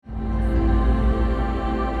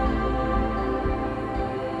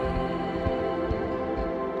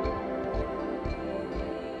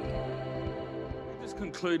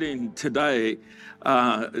concluding today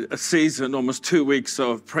a season, almost 2 weeks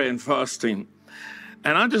of prayer and fasting.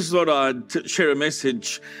 And I just thought I'd share a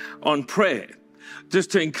message on prayer,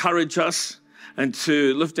 just to encourage us and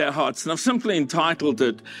to lift our hearts. And I've simply entitled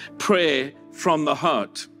it, Prayer from the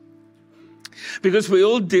Heart. Because we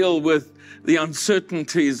all deal with the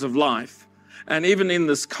uncertainties of life. And even in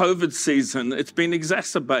this COVID season, it's been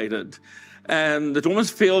exacerbated. And it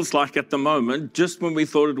almost feels like at the moment, just when we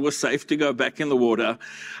thought it was safe to go back in the water,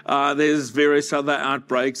 there's various other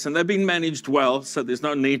outbreaks, and they've been managed well, so there's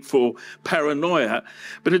no need for paranoia.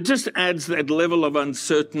 But it just adds that level of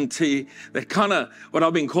uncertainty, that kind of what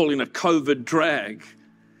I've been calling a COVID drag.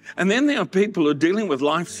 And then there are people who are dealing with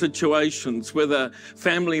life situations, whether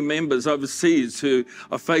family members overseas who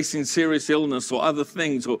are facing serious illness or other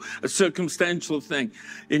things, or a circumstantial thing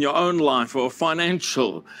in your own life or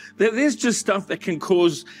financial. There's just stuff that can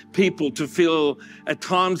cause people to feel at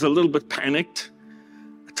times a little bit panicked,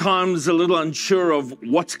 at times a little unsure of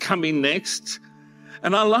what's coming next.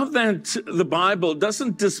 And I love that the Bible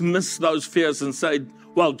doesn't dismiss those fears and say,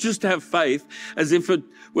 well, just have faith, as if it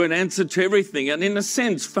were an answer to everything. And in a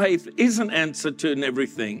sense, faith is an answer to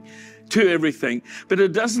everything, but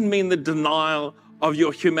it doesn't mean the denial of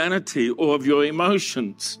your humanity or of your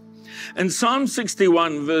emotions. And Psalm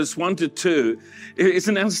 61, verse 1 to 2, is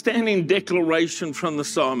an outstanding declaration from the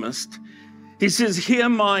psalmist. He says, hear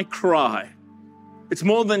my cry. It's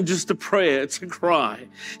more than just a prayer, it's a cry.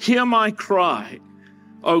 Hear my cry,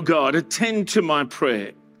 O God, attend to my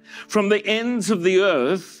prayer. From the ends of the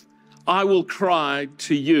earth, I will cry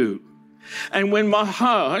to you. And when my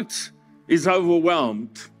heart is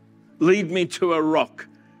overwhelmed, lead me to a rock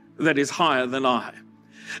that is higher than I.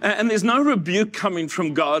 And there's no rebuke coming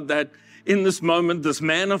from God that in this moment, this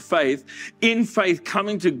man of faith, in faith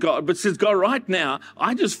coming to God, but says, God, right now,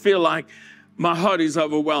 I just feel like my heart is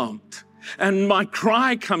overwhelmed. And my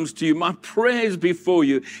cry comes to you, my prayer is before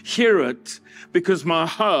you. Hear it, because my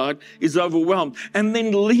heart is overwhelmed. And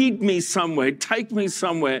then lead me somewhere, take me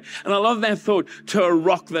somewhere. And I love that thought, to a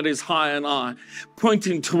rock that is higher than I,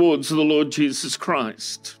 pointing towards the Lord Jesus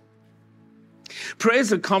Christ. Prayer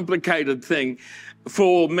is a complicated thing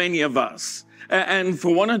for many of us. And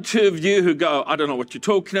for one or two of you who go, I don't know what you're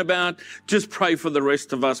talking about, just pray for the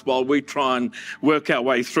rest of us while we try and work our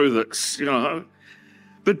way through this, you know.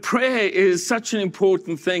 But prayer is such an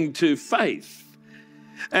important thing to faith.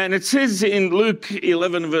 And it says in Luke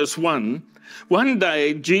 11, verse 1, one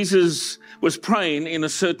day Jesus was praying in a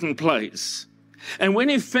certain place. And when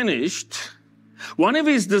he finished, one of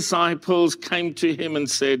his disciples came to him and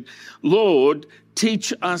said, Lord,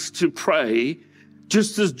 teach us to pray,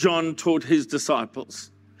 just as John taught his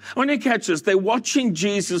disciples. When you catch this, they're watching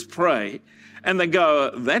Jesus pray, and they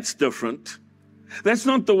go, that's different. That's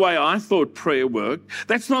not the way I thought prayer worked.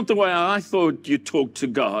 That's not the way I thought you talked to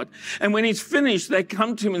God. And when he's finished, they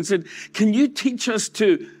come to him and said, can you teach us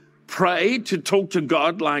to pray, to talk to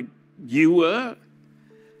God like you were?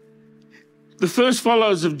 The first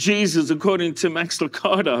followers of Jesus, according to Max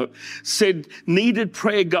Lucado, said needed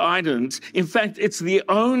prayer guidance. In fact, it's the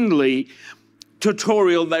only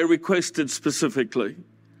tutorial they requested specifically.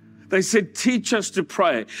 They said, teach us to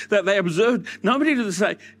pray. That they observed, nobody did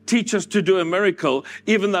say, teach us to do a miracle,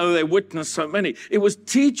 even though they witnessed so many. It was,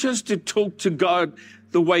 teach us to talk to God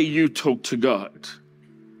the way you talk to God.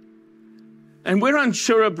 And we're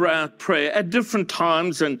unsure about prayer at different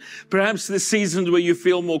times, and perhaps the seasons where you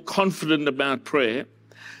feel more confident about prayer.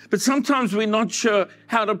 But sometimes we're not sure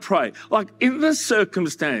how to pray. Like in this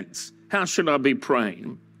circumstance, how should I be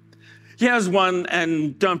praying? Here's one,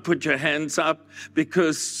 and don't put your hands up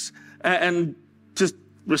because, and just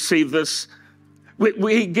receive this.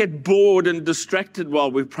 We get bored and distracted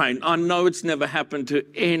while we're praying. I know it's never happened to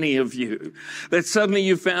any of you, that suddenly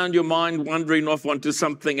you found your mind wandering off onto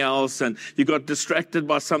something else and you got distracted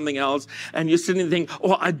by something else and you're sitting there thinking,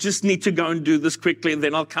 oh, I just need to go and do this quickly and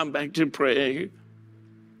then I'll come back to prayer.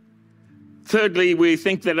 Thirdly, we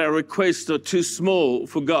think that our requests are too small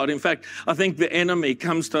for God. In fact, I think the enemy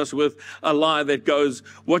comes to us with a lie that goes,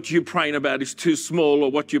 what you're praying about is too small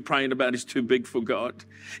or what you're praying about is too big for God.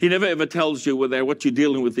 He never ever tells you whether what you're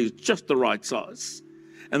dealing with is just the right size.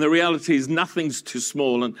 And the reality is nothing's too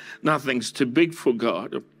small and nothing's too big for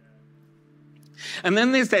God. And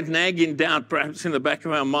then there's that nagging doubt perhaps in the back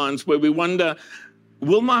of our minds where we wonder,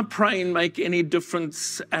 will my praying make any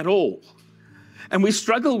difference at all? And we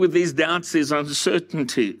struggle with these doubts, these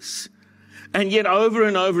uncertainties. And yet over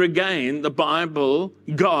and over again, the Bible,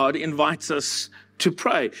 God invites us to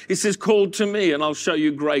pray. He says, call to me and I'll show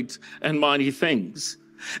you great and mighty things.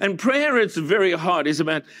 And prayer at its very heart is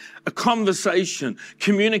about a conversation,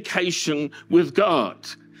 communication with God.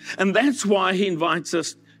 And that's why he invites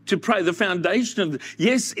us to pray. The foundation of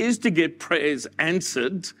yes is to get prayers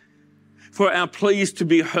answered, for our pleas to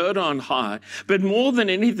be heard on high. But more than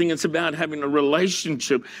anything, it's about having a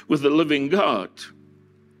relationship with the living God.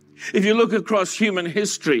 If you look across human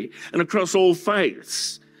history and across all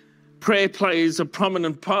faiths, prayer plays a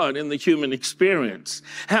prominent part in the human experience.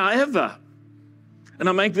 However, and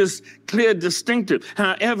I make this clear, distinctive,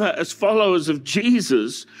 however, as followers of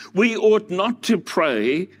Jesus, we ought not to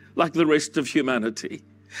pray like the rest of humanity.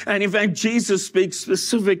 And in fact, Jesus speaks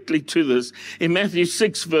specifically to this in Matthew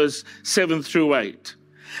 6, verse 7 through 8.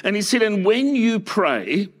 And he said, and when you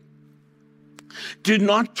pray, do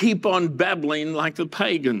not keep on babbling like the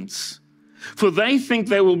pagans, for they think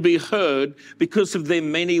they will be heard because of their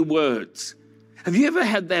many words. Have you ever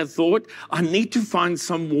had that thought? I need to find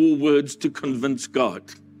some more words to convince God.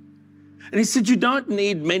 And he said, you don't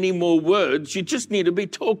need many more words. You just need to be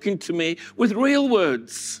talking to me with real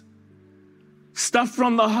words. Stuff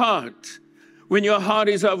from the heart. When your heart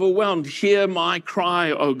is overwhelmed, hear my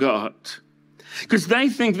cry, O God. Because they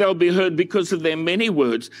think they'll be heard because of their many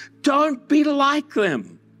words. Don't be like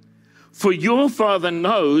them. For your Father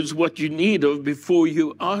knows what you need of before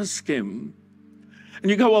you ask him. And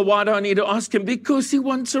you go, well, why do I need to ask him? Because he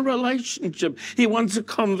wants a relationship. He wants a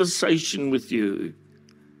conversation with you.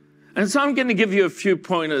 And so I'm going to give you a few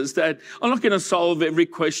pointers that I'm not going to solve every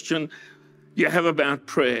question you have about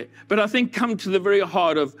prayer, but I think come to the very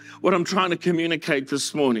heart of what I'm trying to communicate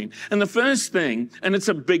this morning. And the first thing, and it's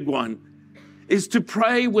a big one, is to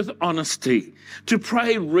pray with honesty, to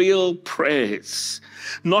pray real prayers,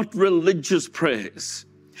 not religious prayers.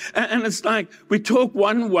 And it's like we talk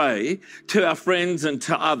one way to our friends and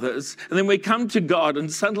to others, and then we come to God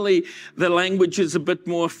and suddenly the language is a bit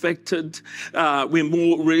more affected. We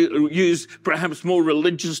use perhaps more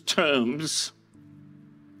religious terms.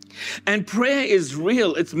 And prayer is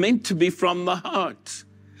real. It's meant to be from the heart.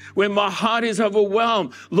 When my heart is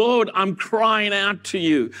overwhelmed, Lord, I'm crying out to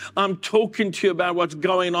you. I'm talking to you about what's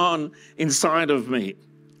going on inside of me.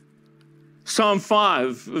 Psalm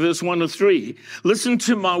 5, verse 1 to 3. Listen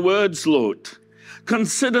to my words, Lord.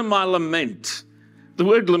 Consider my lament. The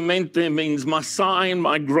word lament there means my sighing,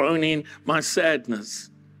 my groaning, my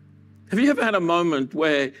sadness. Have you ever had a moment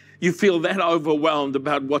where you feel that overwhelmed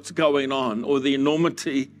about what's going on, or the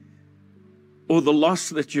enormity or the loss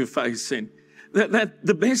that you're facing? That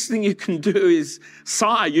the best thing you can do is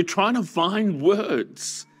sigh. You're trying to find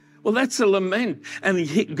words. Well, that's a lament.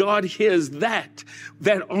 And God hears that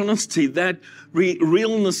honesty, that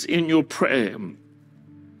realness in your prayer.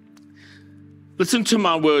 Listen to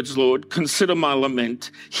my words, Lord. Consider my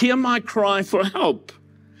lament. Hear my cry for help,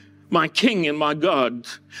 my King and my God.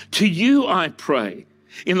 To you I pray.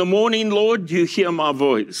 In the morning, Lord, you hear my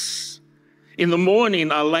voice. In the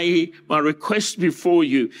morning, I lay my request before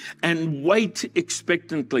you and wait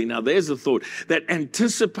expectantly. Now, there's a thought, that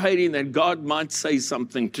anticipating that God might say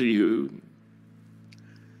something to you.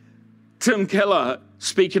 Tim Keller,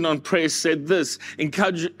 speaking on prayer, said this,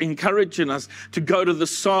 encouraging us to go to the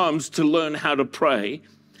Psalms to learn how to pray.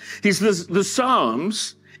 He says, the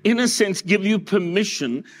Psalms, in a sense, give you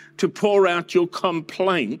permission to pour out your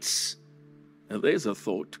complaints. Now, there's a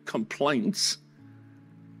thought, complaints.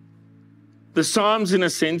 The Psalms, in a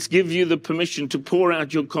sense, give you the permission to pour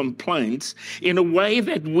out your complaints in a way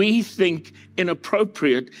that we think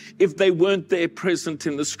inappropriate if they weren't there present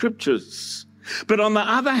in the Scriptures. But on the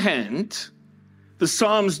other hand, the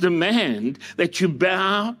Psalms demand that you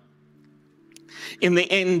bow in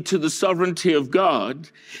the end to the sovereignty of God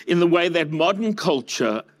in the way that modern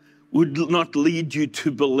culture would not lead you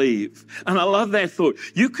to believe. And I love that thought.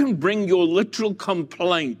 You can bring your literal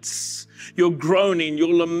complaints, your groaning,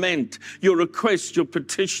 your lament, your requests, your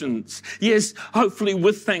petitions. Yes, hopefully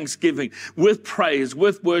with thanksgiving, with praise,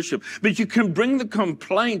 with worship. But you can bring the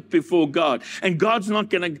complaint before God, and God's not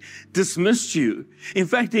going to dismiss you. In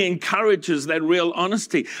fact, he encourages that real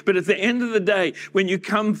honesty. But at the end of the day, when you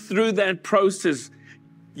come through that process,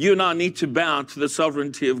 you and I need to bow to the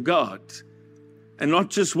sovereignty of God and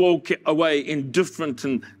not just walk away indifferent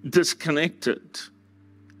and disconnected.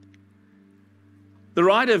 The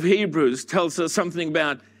writer of Hebrews tells us something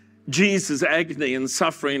about Jesus' agony and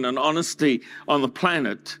suffering and honesty on the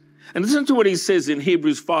planet. And listen to what he says in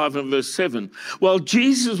Hebrews 5 and verse 7. While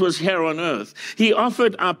Jesus was here on earth, he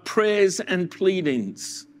offered up prayers and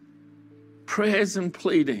pleadings. Prayers and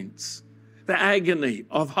pleadings. The agony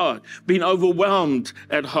of heart, being overwhelmed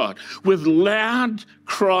at heart, with loud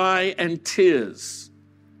cry and tears.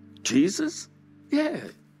 Jesus? Yeah.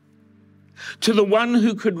 To the one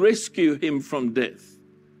who could rescue him from death.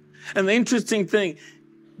 And the interesting thing,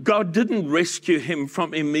 God didn't rescue him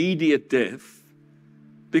from immediate death.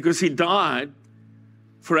 because he died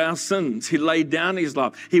for our sins. He laid down his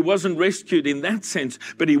life. He wasn't rescued in that sense,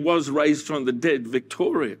 but he was raised from the dead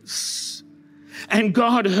victorious. And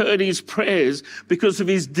God heard his prayers because of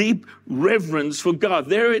his deep reverence for God.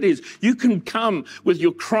 There it is. You can come with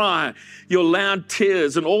your cry, your loud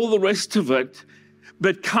tears, and all the rest of it,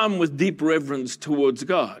 but come with deep reverence towards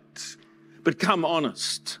God. But come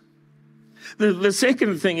honest. The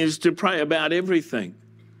second thing is to pray about everything.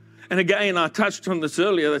 And again, I touched on this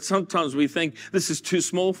earlier, that sometimes we think this is too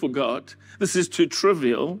small for God. This is too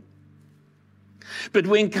trivial. But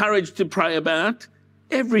we're encouraged to pray about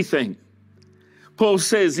everything. Paul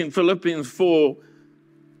says in Philippians 4,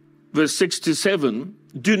 verse 6 to 7,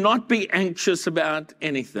 do not be anxious about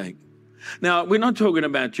anything. Now, we're not talking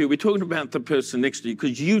about you. We're talking about the person next to you,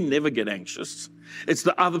 because you never get anxious. It's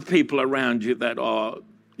the other people around you that are,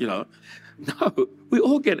 no, we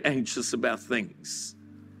all get anxious about things.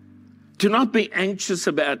 Do not be anxious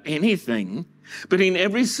about anything, but in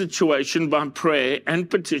every situation by prayer and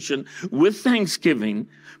petition with thanksgiving,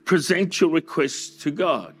 present your requests to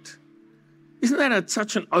God. Isn't that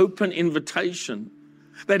such an open invitation?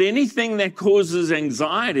 That anything that causes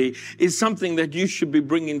anxiety is something that you should be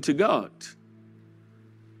bringing to God.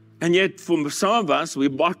 And yet for some of us, we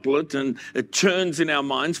bottle it and it churns in our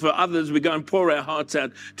minds. For others, we go and pour our hearts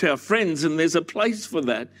out to our friends, and there's a place for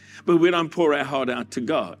that, but we don't pour our heart out to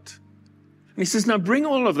God. And he says, now bring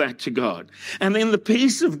all of that to God. And then the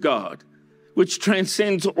peace of God, which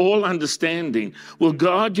transcends all understanding, will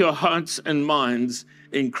guard your hearts and minds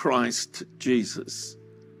in Christ Jesus.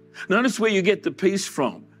 Notice where you get the peace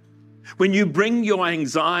from. When you bring your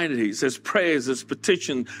anxieties as prayers, as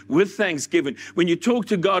petition, with thanksgiving, when you talk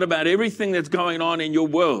to God about everything that's going on in your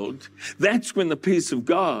world, that's when the peace of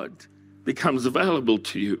God becomes available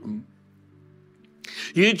to you.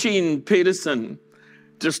 Eugene Peterson,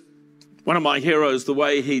 just one of my heroes, the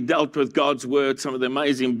way he dealt with God's word, some of the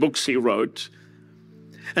amazing books he wrote.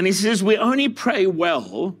 And he says, we only pray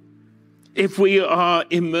well if we are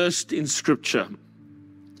immersed in Scripture.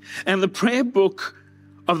 And the prayer book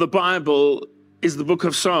of the Bible is the book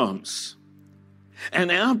of Psalms.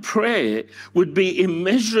 And our prayer would be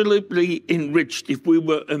immeasurably enriched if we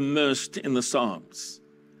were immersed in the Psalms.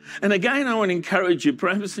 And again, I want to encourage you,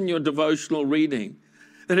 perhaps in your devotional reading,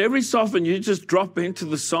 that every so often you just drop into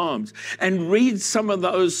the Psalms and read some of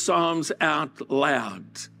those Psalms out loud.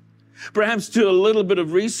 Perhaps do a little bit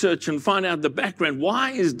of research and find out the background.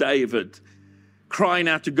 Why is David crying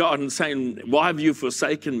out to God and saying, why have you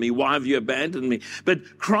forsaken me? Why have you abandoned me?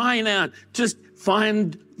 But crying out, just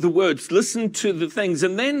find the words, listen to the things,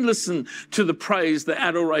 and then listen to the praise, the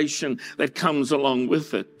adoration that comes along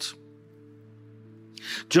with it.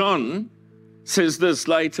 John says this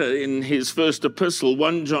later in his first epistle,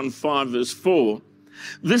 1 John 5, verse 4.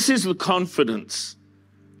 This is the confidence,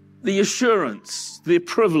 the assurance, the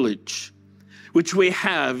privilege which we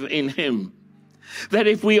have in him, that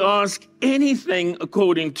if we ask anything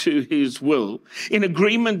according to his will, in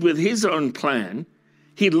agreement with his own plan,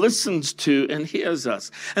 he listens to and hears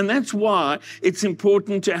us. And that's why it's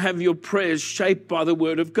important to have your prayers shaped by the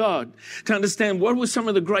word of God, to understand what were some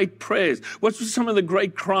of the great prayers, what were some of the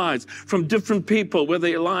great cries from different people, whether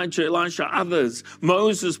Elijah, Elisha, others,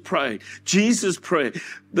 Moses prayed, Jesus prayed,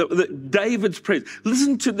 David's prayers.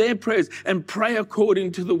 Listen to their prayers and pray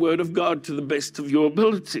according to the word of God to the best of your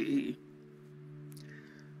ability.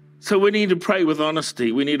 So we need to pray with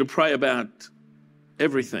honesty. We need to pray about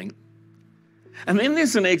everything. And then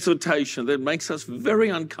there's an exhortation that makes us very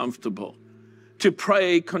uncomfortable, to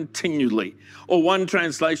pray continually. Or one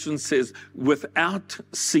translation says, without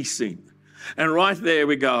ceasing. And right there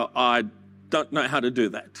we go, I don't know how to do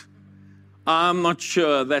that. I'm not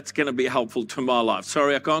sure that's going to be helpful to my life.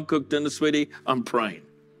 Sorry, I can't cook dinner, sweetie. I'm praying.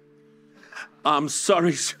 I'm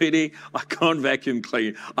sorry, sweetie, I can't vacuum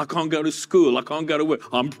clean. I can't go to school. I can't go to work.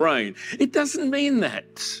 I'm praying. It doesn't mean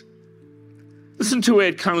that. Listen to where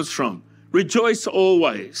it comes from. Rejoice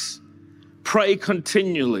always. Pray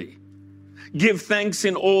continually. Give thanks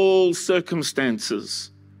in all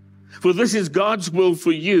circumstances. For this is God's will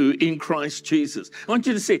for you in Christ Jesus. I want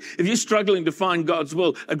you to see, if you're struggling to find God's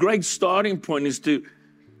will, a great starting point is to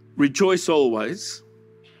rejoice always.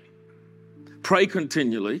 Pray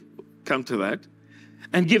continually. Come to that.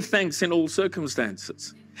 And give thanks in all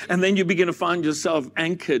circumstances. And then you begin to find yourself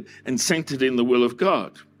anchored and centered in the will of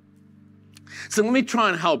God. So let me try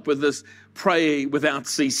and help with this. Pray without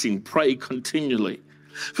ceasing. Pray continually.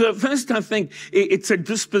 So first, I think it's a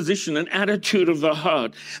disposition, an attitude of the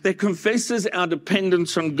heart that confesses our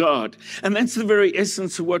dependence on God. And that's the very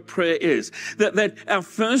essence of what prayer is. That our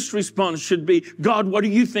first response should be, God, what do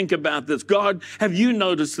you think about this? God, have you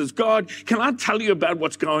noticed this? God, can I tell you about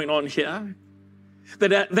what's going on here?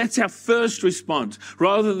 That's our first response.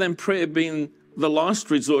 Rather than prayer being the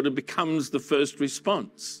last resort, it becomes the first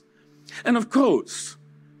response. And of course,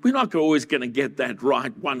 we're not always going to get that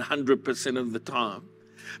right 100% of the time.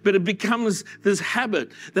 But it becomes this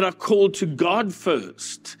habit that I call to God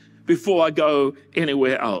first before I go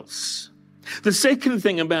anywhere else. The second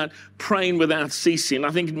thing about praying without ceasing,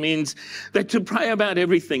 I think it means that to pray about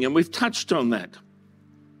everything, and we've touched on that.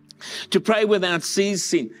 To pray without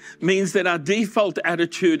ceasing means that our default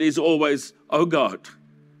attitude is always, oh God,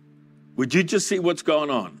 would you just see what's going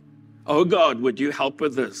on? Oh God, would you help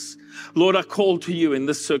with this? Lord, I call to you in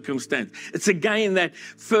this circumstance. It's again that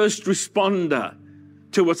first responder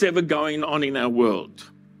to what's ever going on in our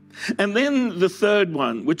world. And then the third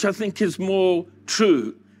one, which I think is more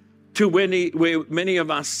true to where many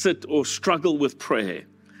of us sit or struggle with prayer,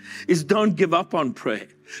 is don't give up on prayer.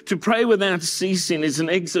 To pray without ceasing is an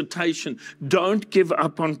exhortation. Don't give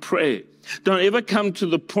up on prayer. Don't ever come to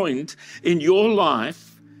the point in your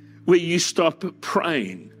life where you stop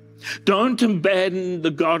praying. Don't abandon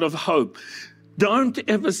the God of hope. Don't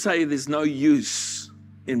ever say there's no use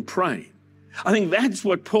in praying. I think that's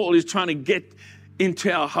what Paul is trying to get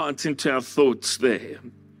into our hearts, into our thoughts there.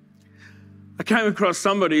 I came across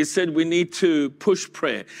somebody who said we need to push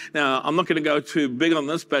prayer. Now, I'm not going to go too big on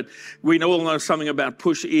this, but we all know something about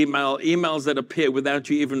push emails that appear without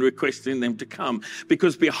you even requesting them to come.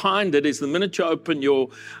 Because behind it is the minute you open your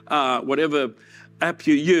whatever app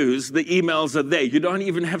you use, the emails are there. You don't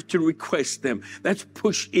even have to request them. That's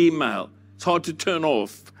push email. It's hard to turn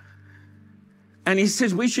off. And he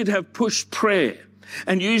says we should have push prayer.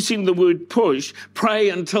 And using the word push, pray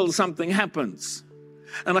until something happens.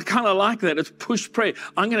 And I kind of like that. It's push prayer.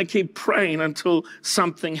 I'm going to keep praying until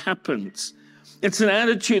something happens. It's an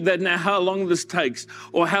attitude that now how long this takes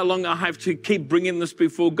or how long I have to keep bringing this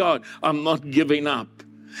before God, I'm not giving up.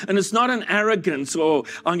 And it's not an arrogance or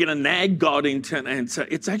I'm going to nag God into an answer.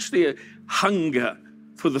 It's actually a hunger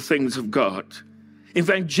for the things of God. In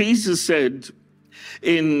fact, Jesus said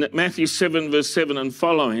in Matthew 7, verse 7 and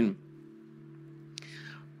following,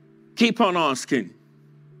 keep on asking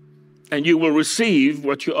and you will receive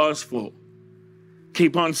what you ask for.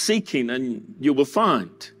 Keep on seeking and you will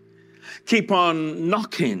find. Keep on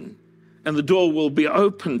knocking and the door will be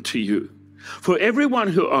open to you. For everyone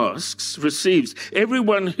who asks receives,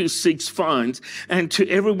 everyone who seeks finds, and to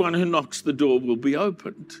everyone who knocks the door will be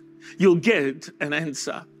opened. You'll get an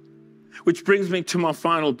answer. Which brings me to my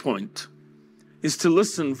final point, is to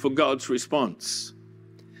listen for God's response.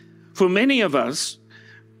 For many of us,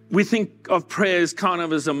 we think of prayers kind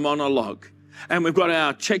of as a monologue, and we've got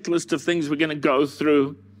our checklist of things we're going to go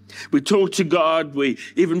through. We talk to God. We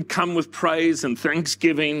even come with praise and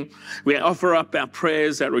thanksgiving. We offer up our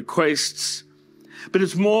prayers, our requests. But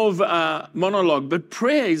it's more of a monologue. But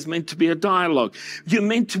prayer is meant to be a dialogue. You're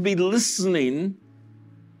meant to be listening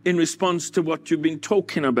in response to what you've been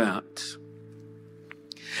talking about.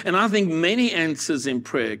 And I think many answers in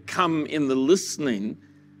prayer come in the listening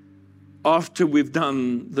after we've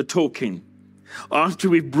done the talking, after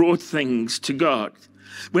we've brought things to God.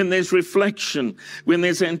 When there's reflection, when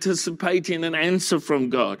there's anticipating an answer from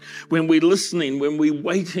God, when we're listening, when we're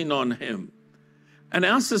waiting on Him. And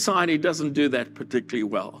our society doesn't do that particularly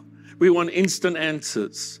well. We want instant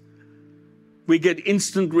answers. We get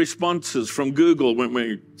instant responses from Google when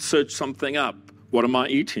we search something up. What am I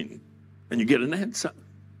eating? And you get an answer.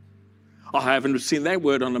 I haven't seen that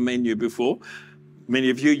word on the menu before. Many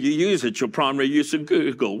of you use it, your primary use of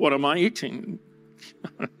Google. What am I eating?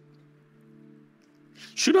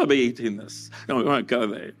 Should I be eating this? No, we won't go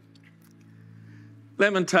there.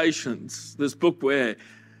 Lamentations, this book where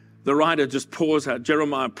the writer just pours out,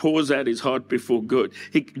 Jeremiah pours out his heart before God.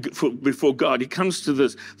 He comes to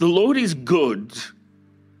this. The Lord is good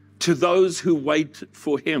to those who wait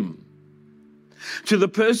for Him. To the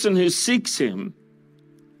person who seeks Him,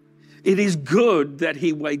 it is good that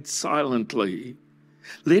he waits silently.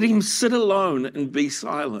 Let him sit alone and be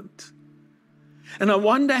silent. And I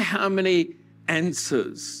wonder how many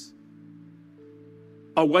answers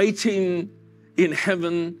are waiting in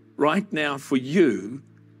heaven right now for you,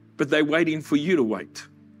 but they're waiting for you to wait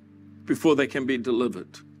before they can be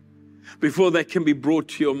delivered, before they can be brought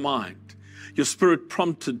to your mind, your spirit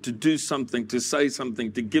prompted to do something, to say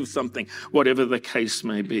something, to give something, whatever the case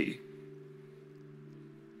may be.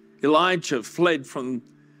 Elijah fled from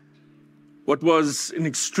what was an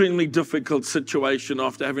extremely difficult situation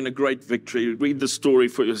after having a great victory. Read the story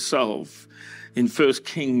for yourself in 1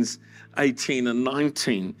 Kings 18 and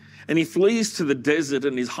 19. And he flees to the desert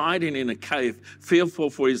and he's hiding in a cave, fearful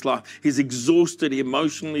for his life. He's exhausted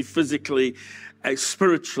emotionally, physically,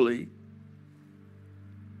 spiritually.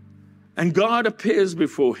 And God appears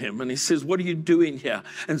before him and he says, what are you doing here?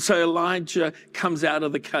 And so Elijah comes out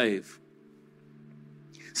of the cave,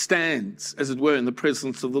 stands, as it were, in the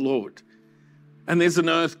presence of the Lord. And there's an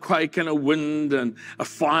earthquake and a wind and a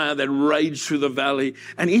fire that raged through the valley.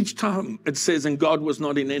 And each time it says, and God was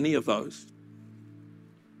not in any of those.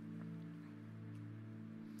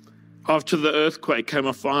 After the earthquake came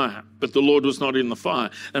a fire, but the Lord was not in the fire.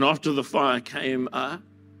 And after the fire came a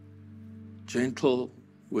gentle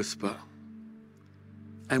whisper.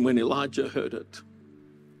 And when Elijah heard it,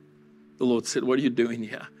 the Lord said, what are you doing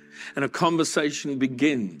here? And a conversation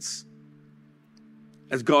begins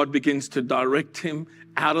as God begins to direct him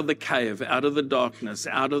out of the cave, out of the darkness,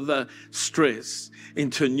 out of the stress,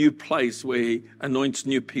 into a new place where he anoints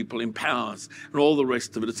new people, empowers, and all the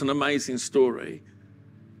rest of it. It's an amazing story.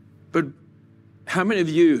 But how many of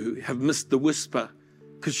you have missed the whisper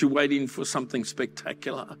because you're waiting for something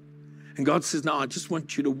spectacular? And God says, no, I just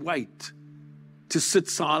want you to wait, to sit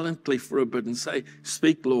silently for a bit and say,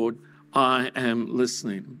 speak, Lord, I am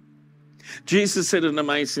listening. Jesus said an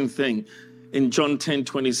amazing thing in John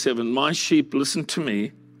 10:27, my sheep listen to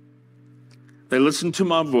me. They listen to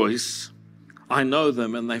my voice. I know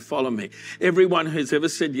them and they follow me. Everyone who's ever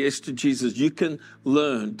said yes to Jesus, you can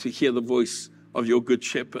learn to hear the voice of your good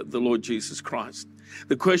shepherd, the Lord Jesus Christ.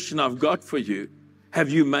 The question I've got for you, have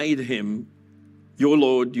you made him your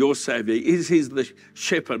Lord, your Savior? Is he the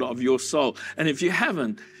shepherd of your soul? And if you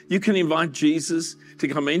haven't, you can invite Jesus to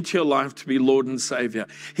come into your life to be Lord and Savior.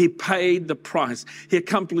 He paid the price. He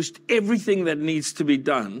accomplished everything that needs to be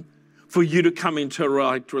done for you to come into a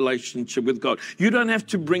right relationship with God. You don't have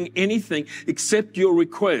to bring anything except your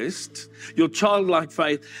request, your childlike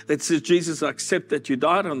faith that says, Jesus, I accept that you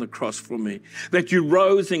died on the cross for me, that you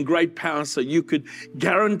rose in great power so you could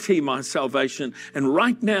guarantee my salvation. And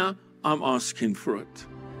right now, I'm asking for it.